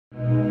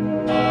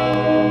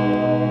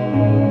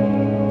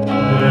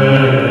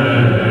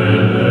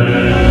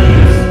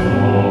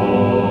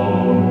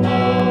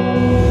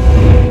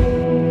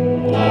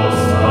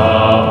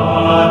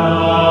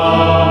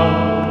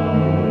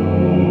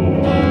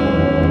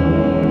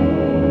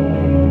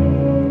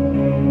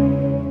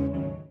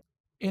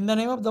In the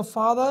name of the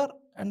Father,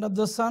 and of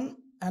the Son,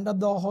 and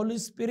of the Holy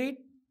Spirit.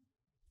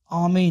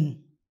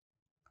 Amen.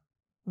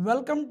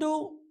 Welcome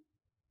to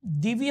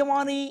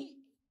Divyavani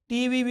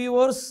TV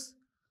viewers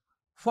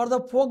for the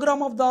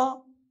program of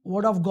the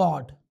Word of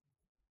God.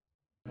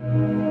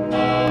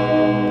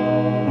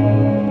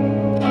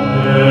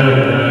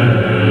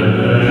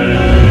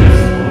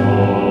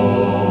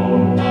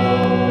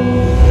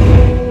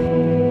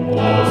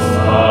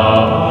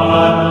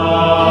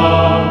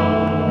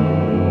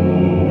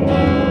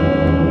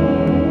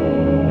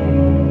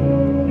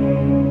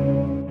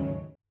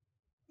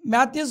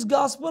 Matthew's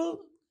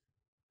Gospel,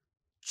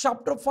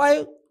 chapter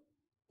 5,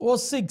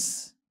 verse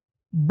 6.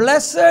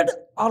 Blessed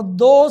are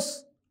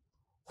those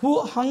who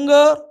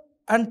hunger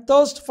and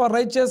thirst for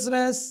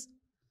righteousness,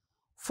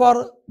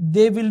 for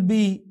they will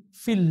be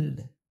filled.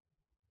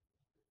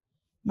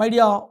 My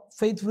dear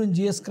faithful in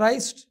Jesus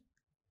Christ,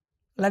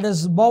 let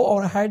us bow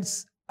our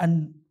heads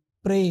and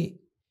pray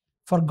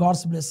for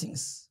God's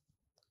blessings.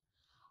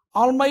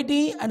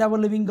 Almighty and ever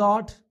living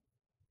God,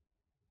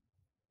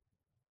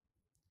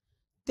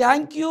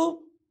 thank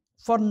you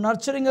for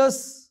nurturing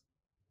us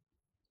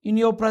in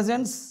your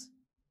presence.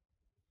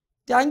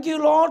 Thank you,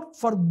 Lord,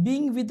 for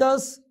being with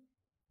us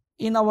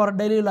in our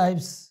daily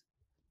lives.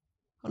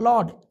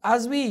 Lord,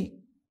 as we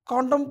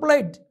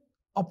contemplate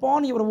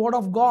upon your word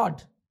of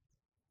God,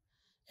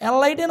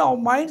 enlighten our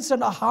minds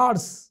and our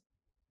hearts.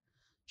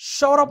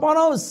 Shower upon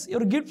us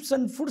your gifts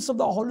and fruits of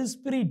the Holy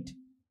Spirit.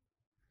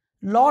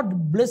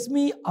 Lord, bless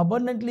me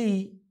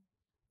abundantly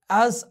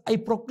as I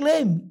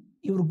proclaim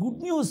your good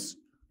news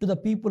to the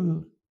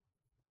people.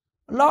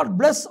 Lord,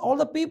 bless all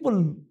the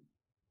people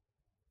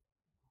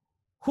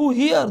who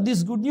hear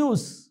this good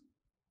news.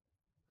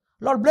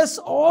 Lord, bless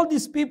all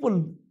these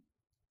people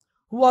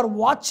who are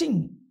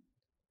watching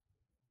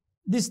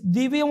this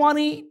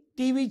Divyavani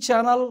TV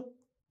channel.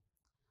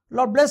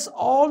 Lord, bless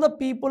all the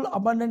people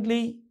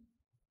abundantly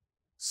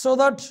so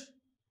that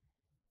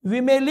we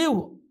may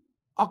live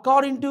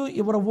according to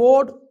your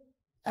word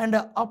and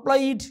apply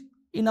it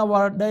in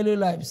our daily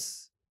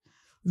lives.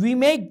 We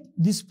make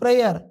this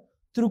prayer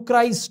through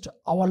Christ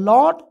our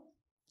Lord.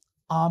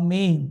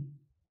 Amen.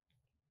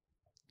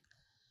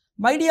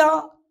 My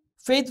dear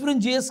faithful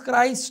in Jesus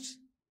Christ,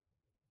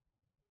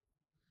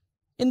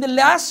 in the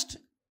last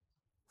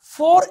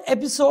 4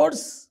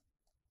 episodes,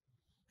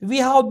 we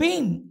have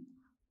been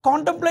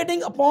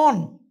contemplating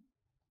upon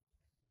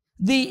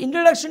the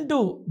introduction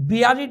to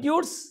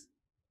Beatitudes,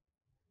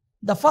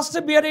 the first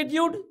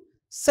Beatitude,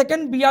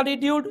 second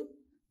Beatitude,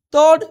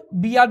 third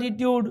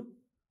Beatitude.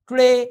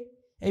 Today,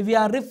 we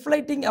are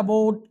reflecting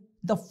about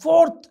the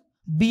 4th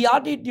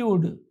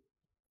Beatitude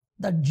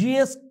that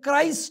Jesus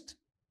Christ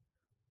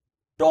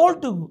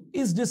told to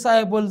his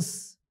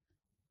disciples.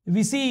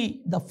 We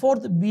see the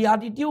 4th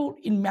Beatitude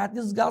in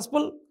Matthew's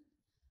Gospel,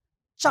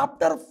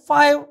 chapter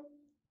 5,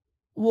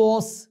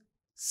 verse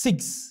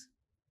 6.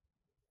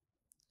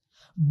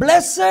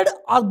 Blessed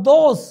are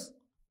those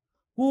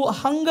who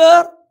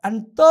hunger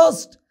and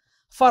thirst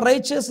for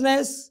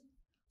righteousness,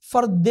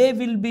 for they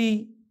will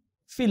be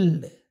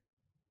filled.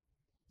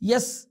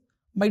 Yes,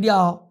 my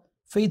dear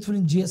faithful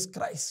in Jesus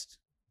Christ,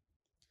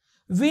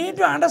 we need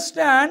to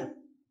understand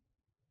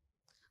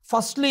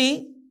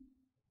firstly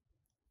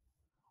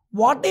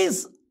what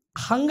is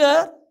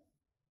hunger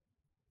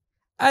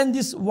and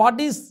what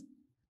is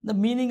the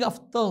meaning of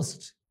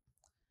thirst.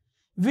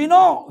 We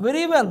know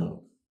very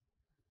well,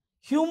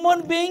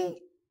 human being,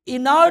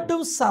 in order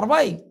to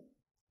survive,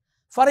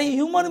 for a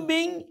human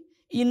being,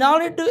 in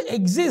order to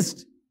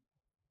exist,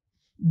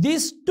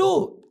 these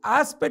two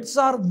aspects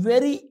are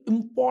very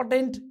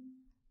important.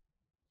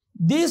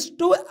 These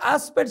two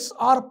aspects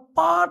are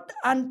part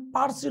and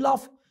parcel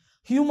of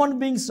human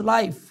being's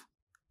life: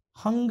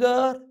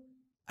 hunger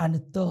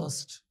and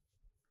thirst.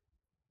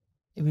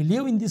 We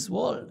live in this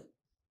world.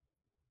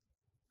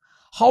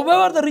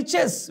 However, the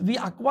riches we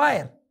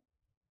acquire,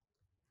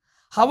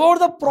 however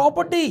the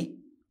property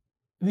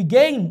we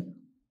gain,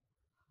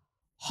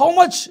 how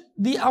much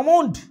the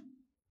amount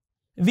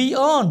we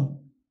earn,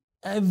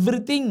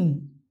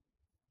 everything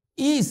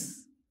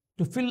is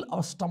to fill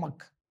our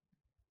stomach.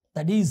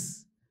 That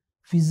is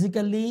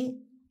physically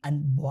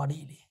and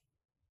bodily.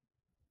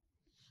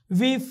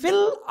 We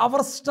fill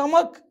our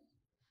stomach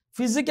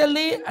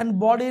physically and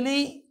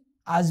bodily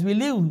as we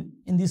live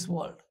in this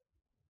world.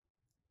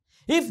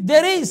 If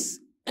there is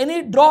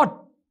any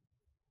drought,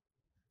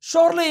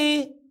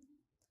 surely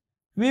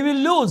we will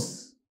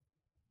lose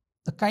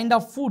the kind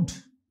of food.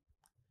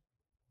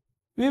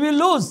 We will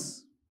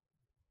lose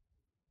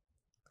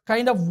the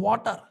kind of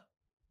water.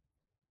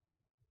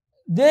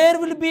 There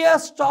will be a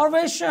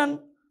starvation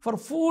for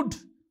food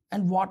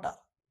and water.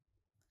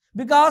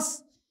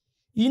 Because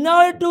in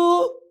order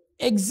to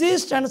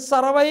exist and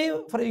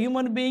survive for a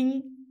human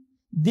being,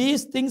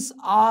 these things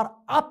are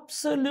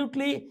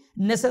absolutely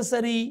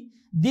necessary.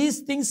 These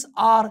things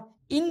are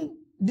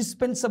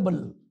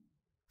indispensable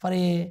for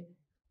a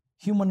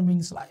human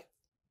being's life.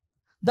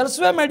 That's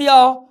why, my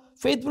dear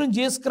faithful in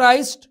Jesus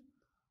Christ,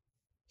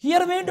 here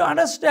we need to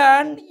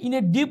understand in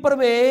a deeper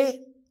way,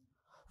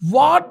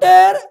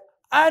 water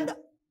and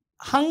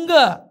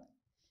hunger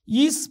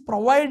is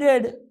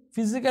provided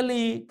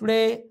physically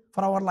today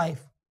for our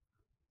life.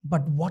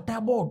 But what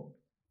about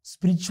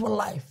spiritual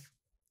life?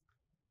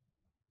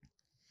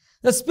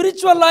 The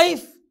spiritual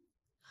life,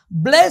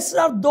 blessed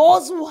are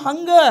those who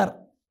hunger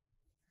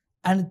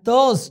and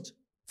thirst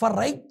for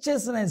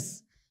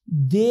righteousness,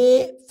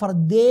 they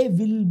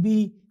will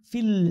be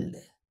filled.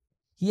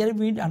 Here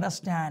we need to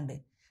understand,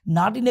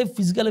 not in a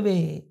physical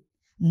way,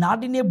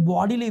 not in a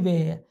bodily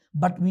way,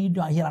 but we need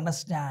to here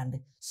understand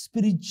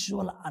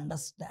spiritual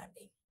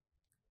understanding.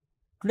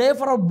 Today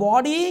for our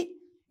body,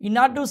 in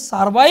order to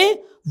survive,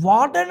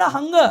 water and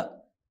hunger,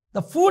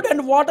 the food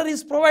and water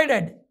is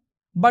provided.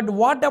 But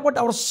what about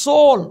our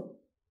soul?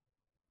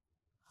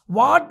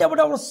 What about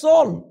our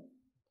soul?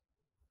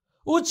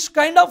 Which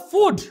kind of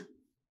food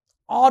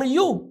are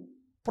you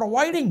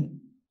providing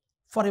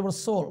for your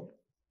soul?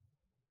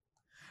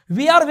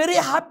 We are very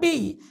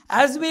happy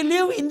as we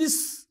live in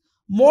this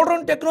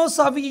modern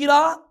techno-savvy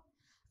era,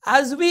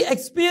 as we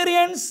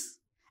experience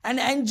and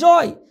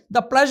enjoy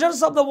the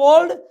pleasures of the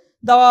world,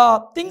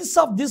 the things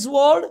of this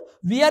world.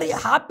 We are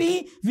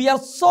happy. We are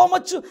so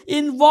much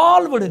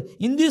involved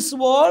in this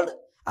world,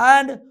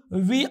 and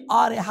we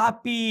are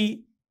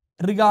happy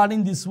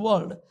regarding this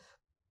world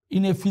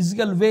in a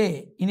physical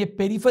way, in a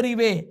periphery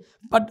way.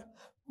 But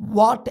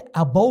what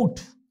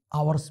about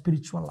our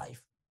spiritual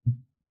life?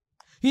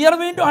 Here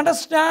we need to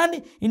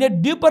understand in a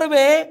deeper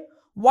way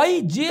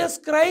why Jesus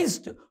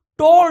Christ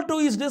told to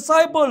his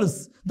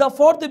disciples the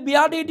fourth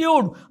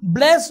beatitude,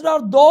 blessed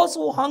are those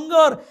who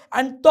hunger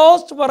and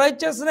thirst for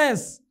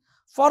righteousness,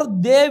 for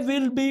they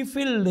will be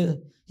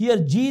filled. Here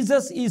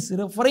Jesus is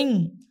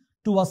referring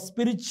to a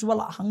spiritual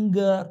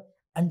hunger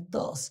and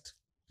thirst.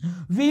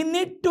 We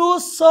need to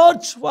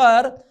search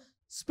for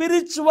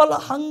spiritual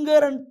hunger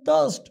and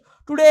thirst.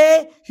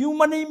 Today,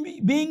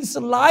 human beings'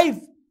 life,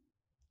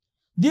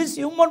 these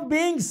human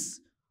beings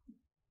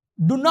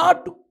do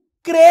not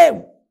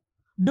crave,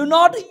 do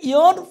not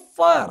yearn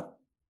for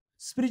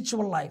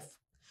spiritual life.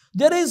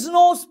 There is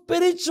no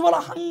spiritual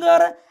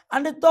hunger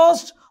and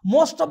thirst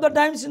most of the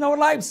times in our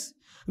lives.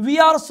 We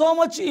are so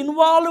much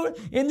involved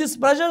in these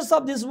pleasures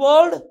of this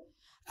world.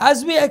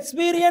 As we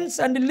experience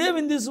and live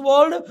in this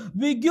world,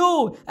 we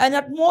give an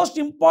utmost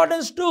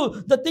importance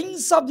to the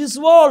things of this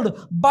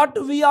world, but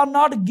we are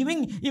not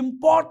giving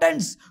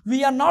importance.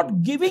 We are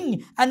not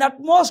giving an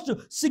utmost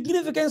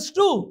significance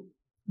to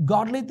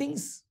godly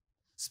things,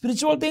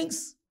 spiritual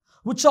things,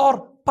 which are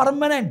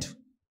permanent,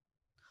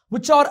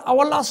 which are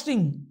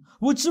everlasting,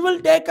 which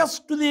will take us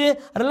to the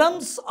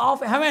realms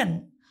of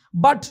heaven.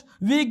 But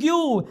we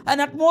give an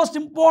utmost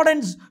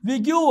importance, we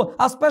give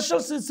a special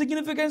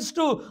significance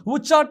to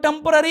which are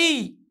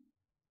temporary.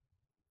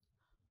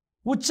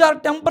 Which are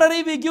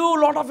temporary, we give a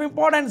lot of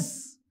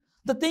importance.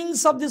 The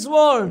things of this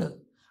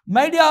world.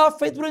 My dear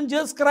faithful in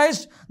Jesus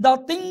Christ, the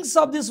things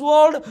of this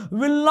world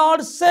will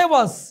not save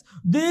us.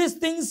 These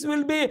things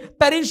will be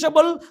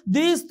perishable.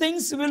 These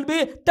things will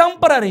be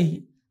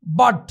temporary.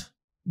 But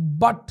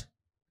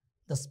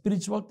the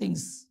spiritual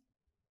things,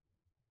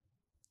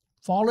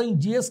 following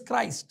Jesus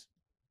Christ,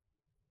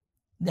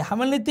 the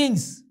heavenly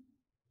things,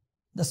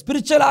 the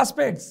spiritual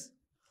aspects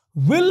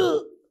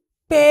will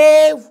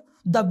pave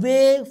the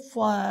way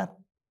for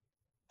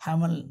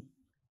heaven.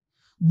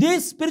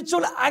 These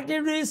spiritual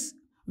activities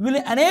will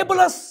enable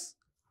us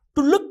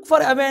to look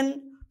for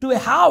heaven, to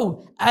have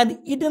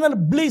an eternal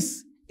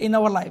bliss in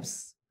our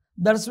lives.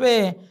 That's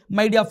why,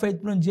 my dear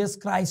faithful in Jesus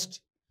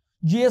Christ,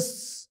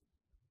 Jesus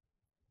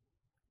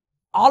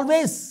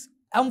always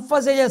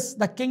emphasizes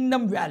the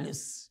kingdom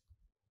values.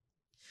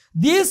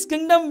 These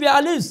kingdom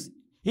values,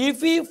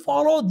 if we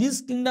follow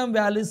these kingdom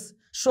values,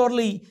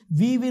 surely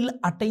we will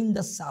attain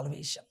the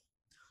salvation.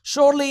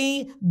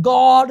 Surely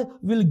God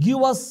will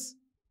give us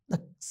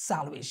the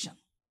salvation.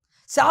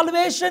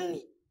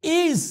 Salvation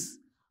is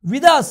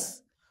with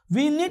us.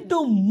 We need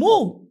to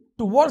move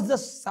towards the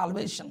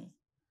salvation.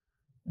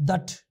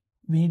 That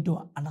we need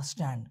to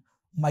understand,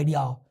 my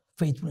dear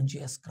faithful in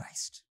Jesus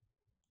Christ.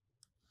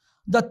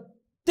 The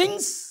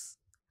things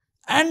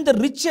and the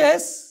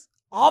riches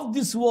of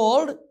this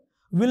world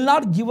will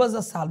not give us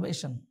the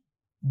salvation.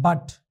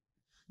 But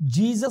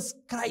Jesus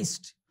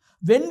Christ,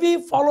 when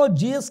we follow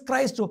Jesus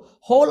Christ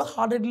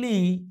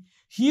wholeheartedly,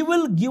 He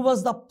will give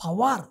us the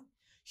power.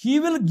 He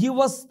will give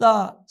us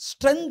the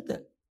strength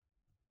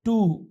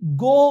to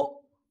go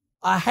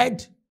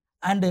ahead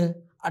and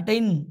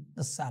attain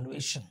the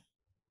salvation.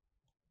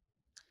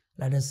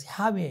 Let us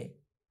have a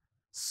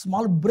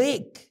small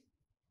break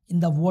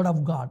in the Word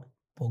of God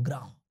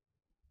program.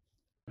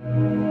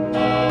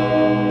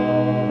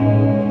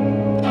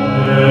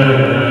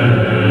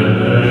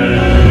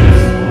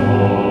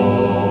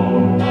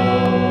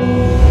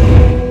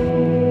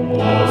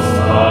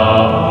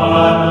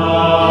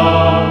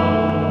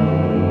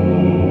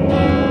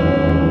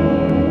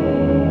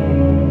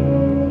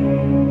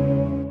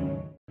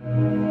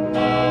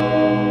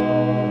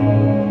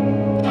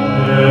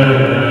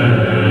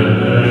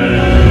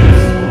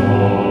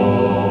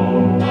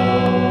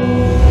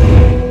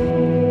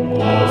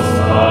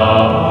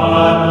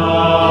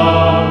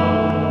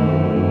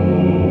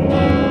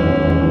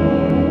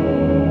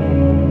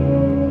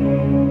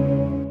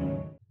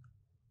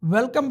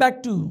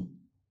 back to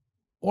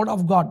Word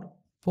of God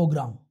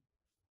program.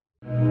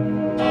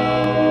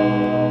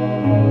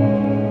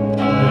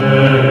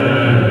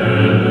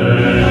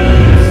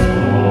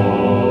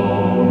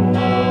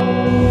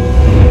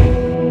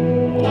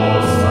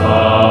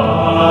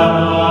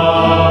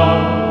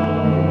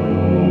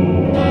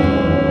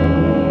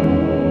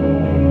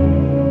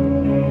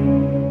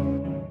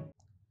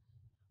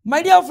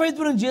 My dear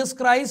faithful in Jesus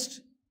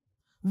Christ,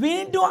 we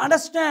need to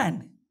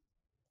understand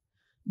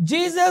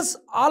Jesus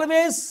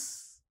always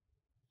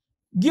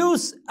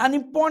gives an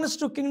importance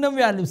to kingdom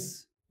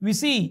values. We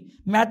see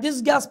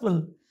Matthew's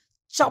Gospel,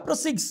 chapter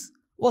 6,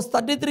 verse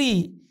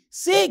 33.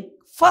 Seek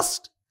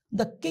first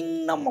the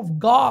kingdom of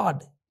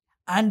God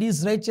and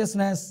His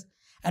righteousness,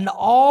 and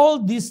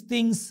all these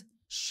things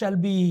shall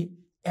be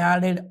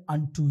added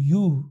unto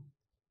you.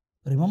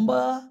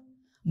 Remember,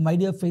 my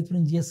dear faithful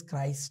in Jesus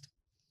Christ,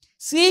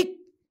 seek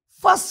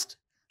first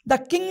the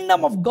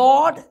kingdom of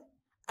God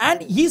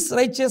and His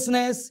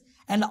righteousness,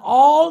 and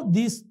all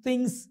these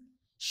things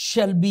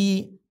shall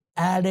be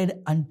added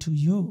unto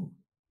you.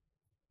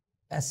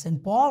 As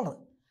St.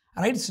 Paul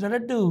writes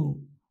letter to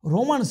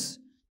Romans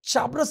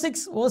chapter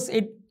 6 verse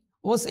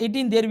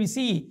 18, there we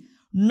see,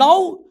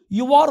 now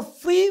you are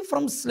free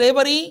from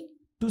slavery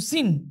to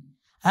sin,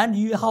 and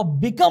you have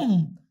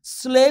become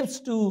slaves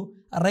to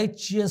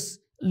righteous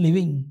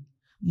living.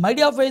 My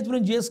dear faithful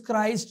in Jesus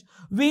Christ,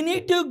 we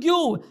need to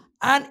give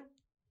an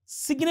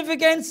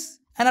significance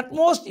and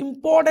utmost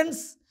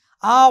importance,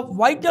 a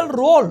vital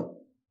role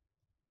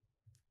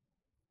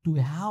to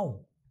have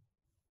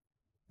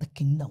the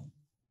kingdom,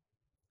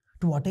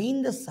 to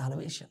attain the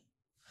salvation.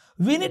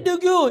 We need to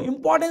give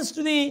importance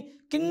to the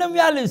kingdom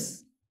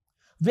values.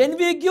 When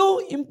we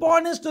give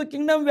importance to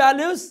kingdom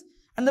values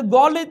and the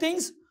godly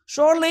things,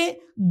 surely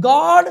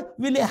God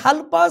will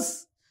help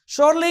us.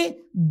 Surely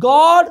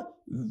God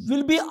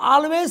will be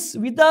always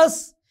with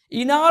us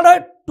in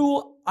order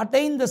to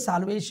attain the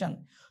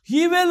salvation.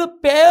 He will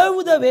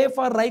pave the way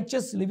for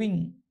righteous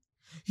living.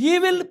 He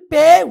will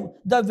pave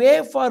the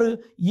way for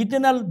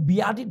eternal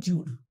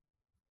beatitude.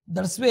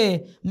 That's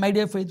why, my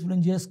dear faithful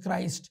in Jesus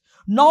Christ,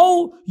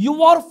 now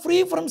you are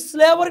free from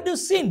slavery to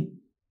sin,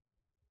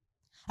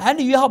 and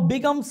you have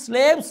become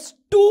slaves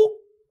to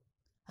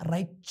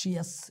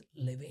righteous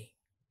living.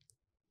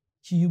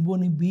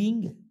 Human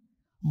being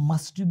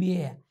must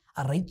be a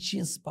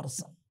righteous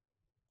person.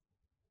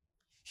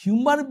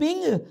 Human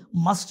being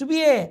must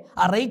be a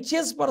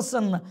righteous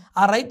person,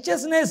 a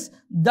righteousness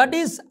that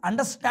is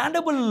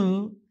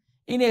understandable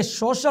in a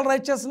social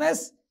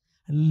righteousness,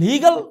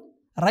 legal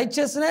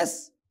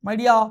righteousness, my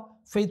dear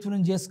faithful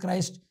in Jesus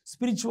Christ,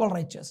 spiritual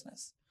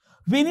righteousness.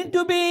 We need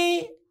to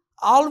be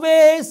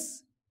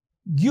always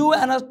give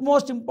an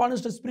utmost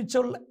importance to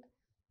spiritual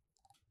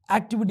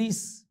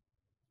activities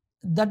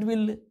that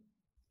will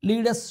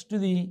lead us to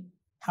the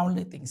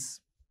heavenly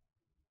things.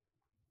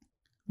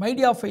 My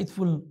dear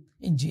faithful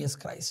in Jesus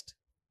Christ,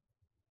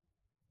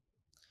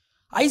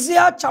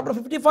 Isaiah chapter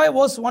 55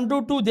 verse 1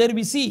 to 2, there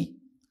we see,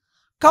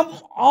 come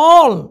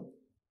all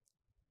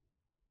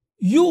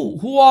you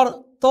who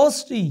are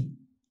thirsty,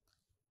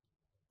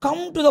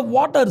 come to the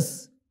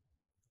waters,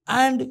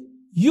 and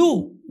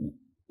you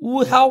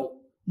who have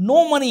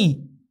no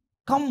money,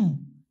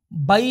 come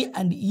buy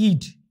and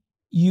eat.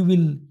 You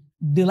will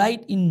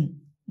delight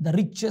in the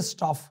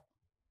richest of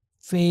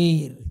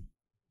fare.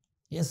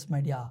 Yes,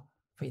 my dear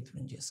faithful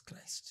in Jesus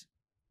Christ.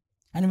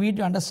 And we need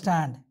to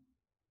understand,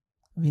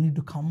 we need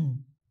to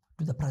come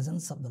to the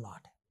presence of the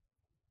Lord.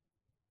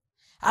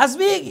 As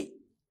we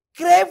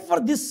crave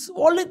for these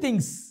worldly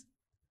things,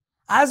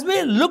 as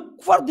we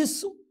look for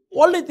these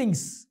worldly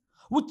things,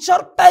 which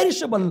are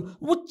perishable,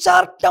 which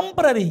are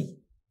temporary,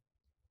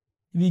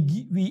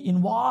 we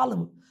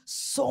involve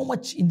so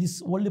much in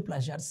these worldly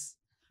pleasures.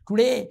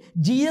 Today,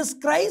 Jesus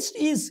Christ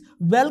is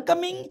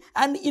welcoming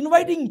and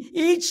inviting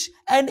each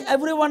and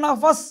every one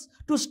of us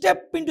to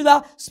step into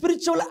the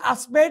spiritual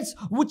aspects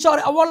which are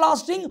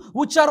everlasting,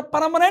 which are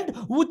permanent,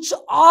 which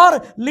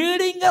are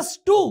leading us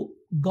to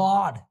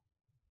God.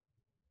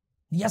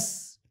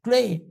 Yes,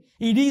 today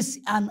it is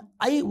an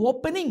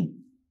eye-opening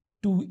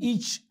to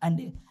each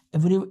and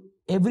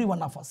every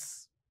one of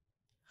us.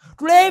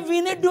 Today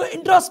we need to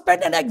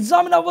introspect and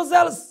examine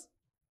ourselves.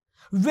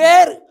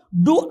 Where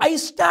do I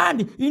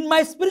stand in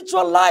my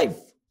spiritual life?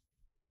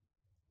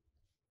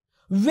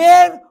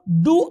 Where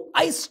do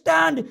I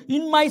stand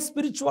in my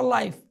spiritual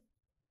life?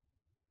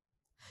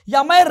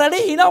 Am I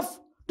ready enough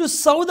to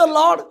serve the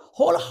Lord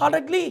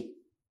wholeheartedly?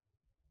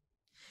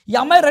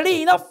 Am I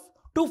ready enough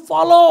to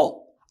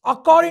follow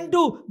according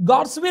to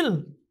God's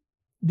will?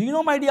 Do you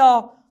know, my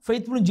dear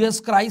faithful in Jesus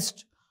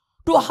Christ,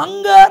 to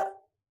hunger,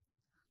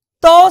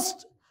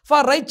 thirst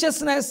for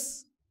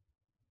righteousness,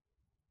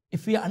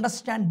 if we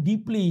understand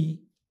deeply,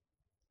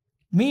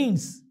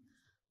 means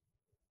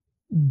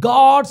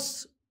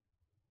God's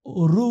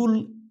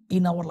rule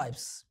in our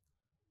lives.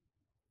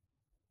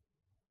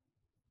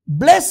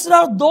 Blessed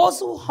are those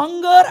who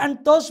hunger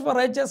and thirst for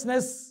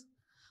righteousness,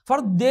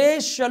 for they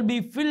shall be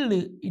filled.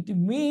 It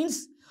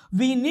means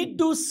we need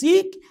to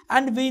seek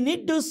and we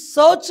need to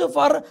search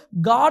for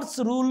God's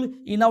rule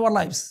in our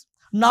lives,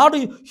 not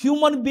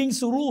human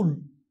beings' rule.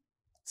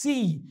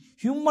 See,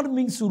 human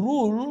beings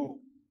rule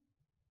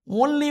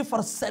only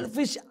for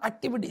selfish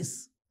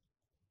activities.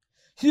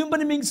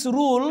 Human beings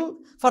rule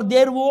for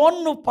their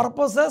own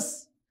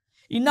purposes,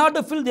 in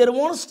order to fill their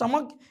own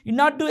stomach, in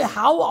order to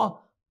have a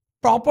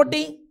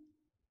property.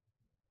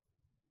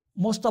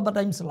 Most of the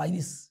times like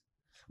this.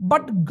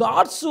 But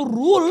God's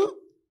rule,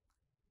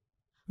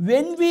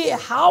 when we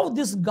have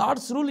this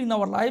God's rule in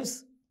our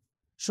lives,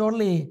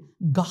 surely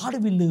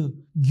God will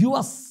give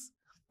us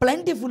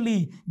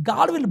plentifully.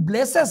 God will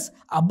bless us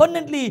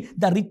abundantly,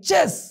 the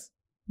riches,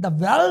 the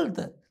wealth,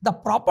 the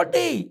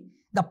property,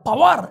 the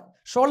power.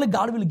 Surely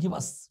God will give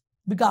us,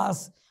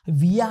 because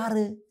we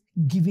are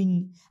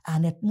giving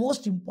an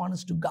utmost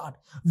importance to God.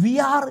 We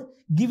are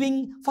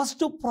giving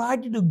first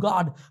priority to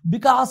God,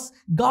 because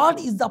God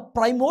is the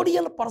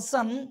primordial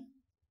person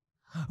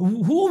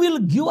who will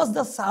give us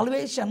the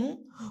salvation,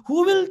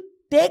 who will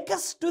take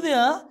us to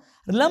the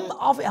realm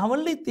of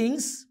heavenly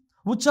things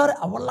which are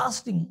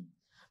everlasting.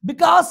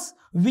 Because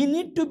we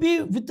need to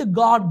be with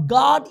God.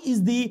 God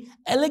is the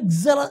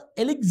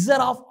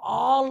elixir of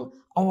all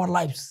our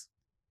lives.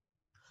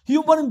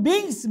 Human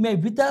beings may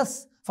be with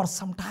us for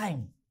some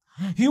time.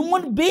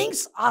 Human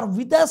beings are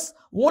with us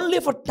only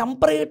for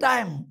temporary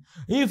time.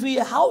 If we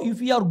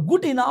are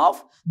good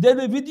enough, they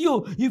will be with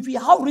you. If we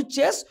have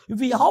riches, if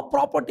we have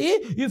property,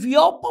 if we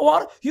have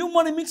power,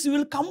 human beings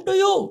will come to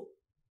you.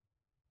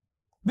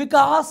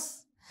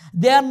 Because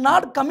they are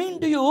not coming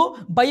to you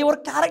by your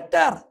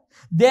character.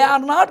 They are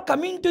not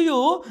coming to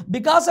you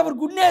because of our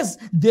goodness.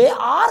 They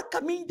are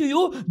coming to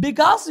you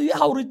because you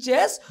have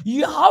riches,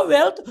 you have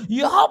wealth,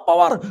 you have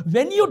power.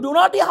 When you do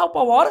not have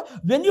power,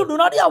 when you do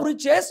not have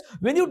riches,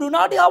 when you do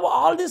not have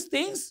all these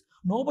things,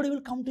 nobody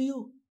will come to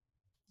you.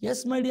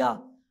 Yes, my dear,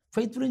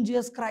 faithful in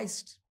Jesus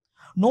Christ.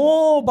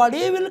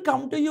 Nobody will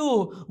come to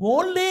you.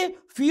 Only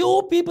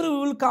few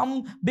people will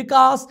come,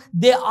 because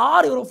they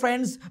are your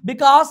friends,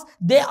 because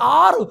they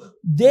are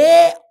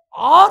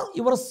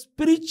your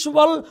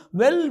spiritual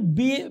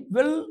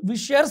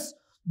well-wishers,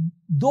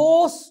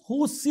 those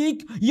who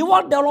seek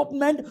your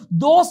development,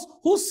 those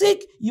who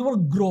seek your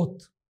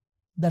growth.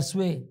 That's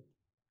why,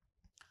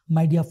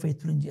 my dear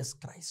faithful in Jesus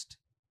Christ,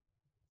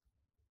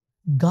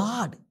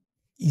 God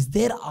is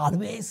there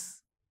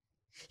always.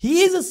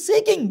 He is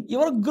seeking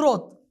your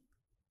growth.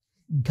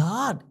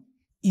 God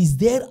is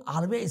there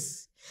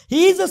always.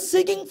 He is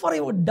seeking for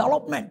your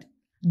development.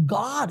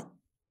 God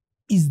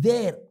is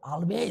there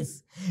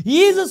always.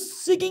 He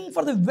is seeking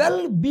for the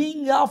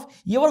well-being of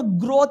your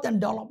growth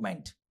and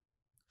development.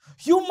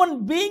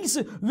 Human beings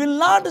will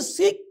not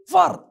seek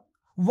for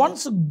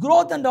one's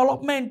growth and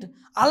development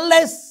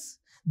unless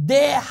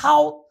they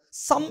have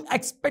some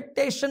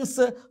expectations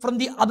from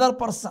the other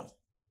person.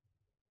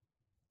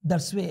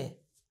 That's why,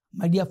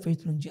 my dear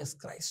faithful in Jesus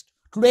Christ,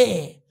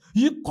 today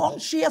you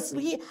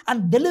consciously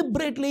and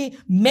deliberately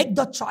make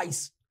the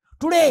choice.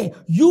 Today,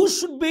 you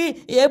should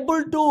be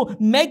able to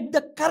make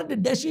the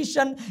correct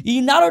decision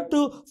in order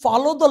to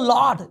follow the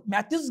Lord.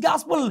 Matthew's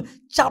Gospel,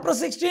 chapter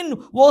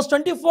 16, verse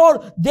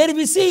 24. There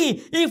we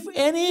see, if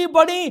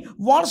anybody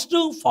wants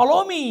to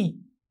follow me,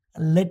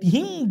 let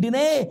him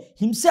deny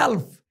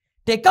himself,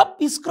 take up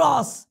his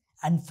cross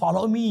and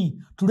follow me.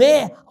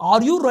 Today,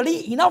 are you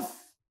ready enough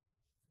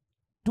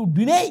to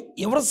deny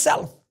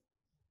yourself?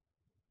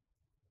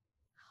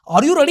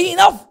 Are you ready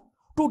enough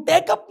to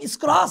take up his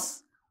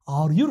cross?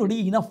 Are you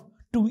ready enough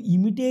to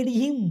imitate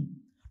him,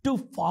 to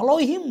follow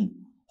him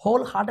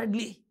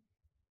wholeheartedly?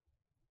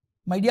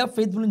 My dear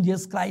faithful in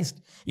Jesus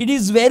Christ, it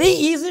is very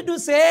easy to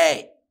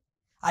say,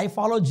 I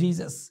follow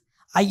Jesus,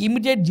 I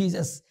imitate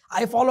Jesus,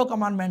 I follow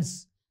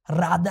commandments.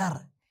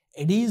 Rather,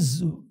 it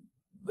is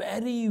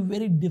very,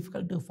 very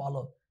difficult to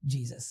follow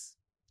Jesus.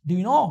 Do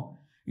you know?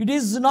 It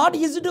is not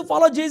easy to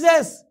follow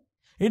Jesus.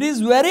 It is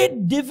very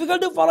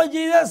difficult to follow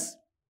Jesus.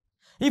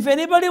 If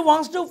anybody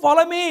wants to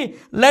follow me,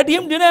 let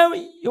him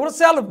deny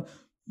yourself.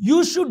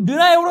 You should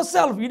deny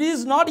yourself. It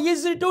is not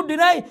easy to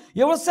deny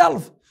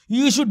yourself.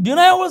 You should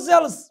deny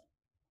yourselves.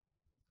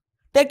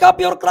 Take up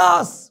your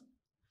cross.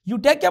 You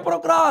take up your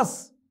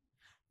cross.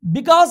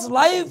 Because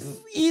life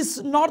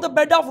is not the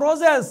bed of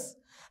roses.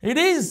 It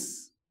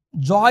is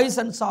joys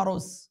and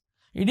sorrows.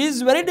 It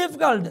is very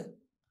difficult.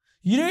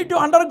 You need to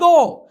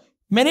undergo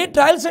many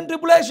trials and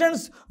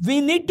tribulations.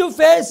 We need to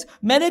face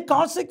many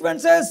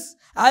consequences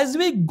as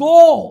we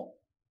go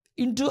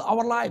into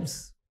our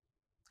lives.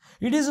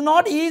 It is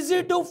not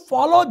easy to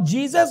follow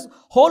Jesus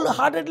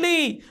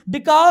wholeheartedly,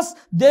 because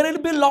there will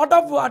be a lot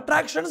of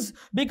attractions,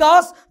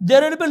 because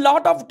there will be a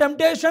lot of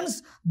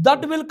temptations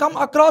that will come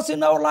across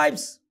in our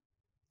lives.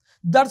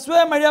 That's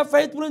why, my dear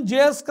faithful in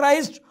Jesus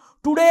Christ,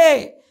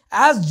 today,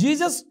 as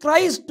Jesus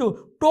Christ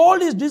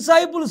told his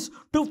disciples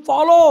to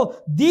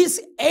follow these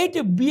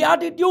 8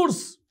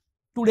 beatitudes,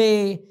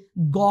 today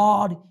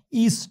God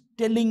is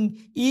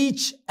telling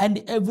each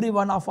and every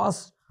one of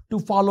us to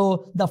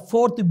follow the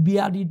 4th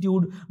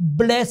beatitude.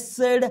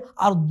 Blessed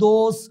are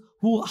those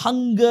who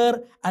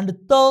hunger and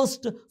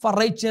thirst for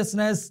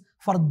righteousness,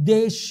 for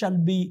they shall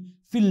be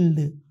filled.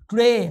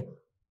 Today,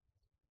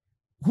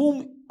 whom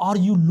are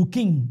you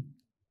looking?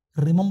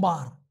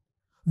 Remember,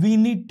 we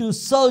need to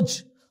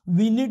search.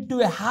 We need to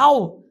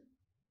have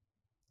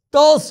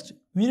thirst.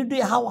 We need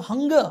to have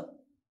hunger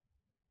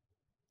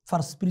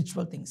for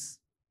spiritual things.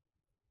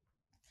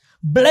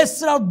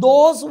 Blessed are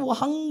those who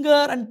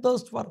hunger and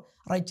thirst for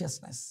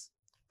righteousness.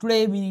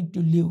 Today we need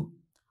to live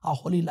a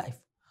holy life.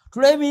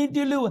 Today we need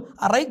to live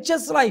a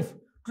righteous life.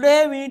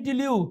 Today we need to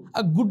live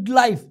a good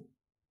life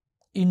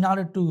in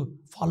order to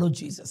follow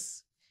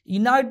Jesus,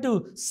 in order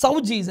to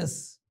serve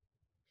Jesus,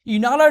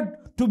 in order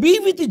to be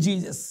with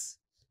Jesus.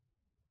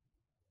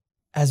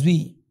 As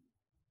we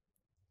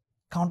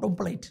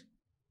contemplate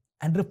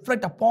and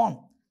reflect upon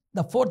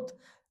the fourth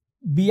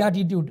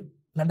beatitude,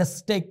 let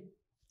us take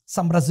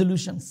some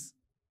resolutions.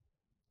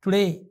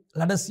 Today,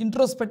 let us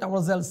introspect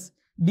ourselves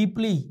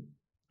deeply.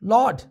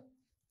 Lord,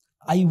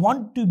 I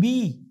want to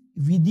be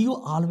with you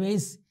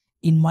always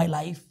in my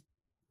life.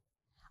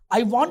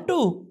 I want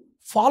to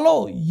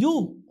follow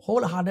you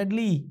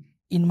wholeheartedly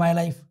in my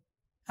life.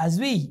 As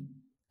we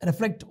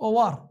reflect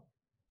over,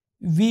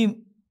 we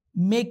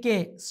make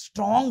a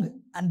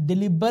strong and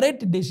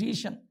deliberate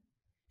decision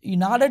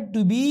in order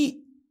to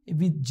be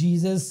with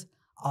Jesus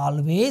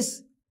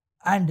always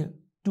and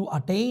to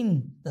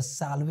attain the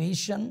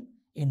salvation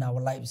in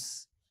our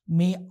lives.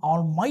 May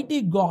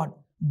Almighty God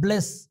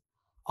bless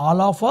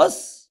all of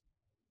us.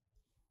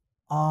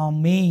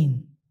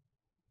 Amen.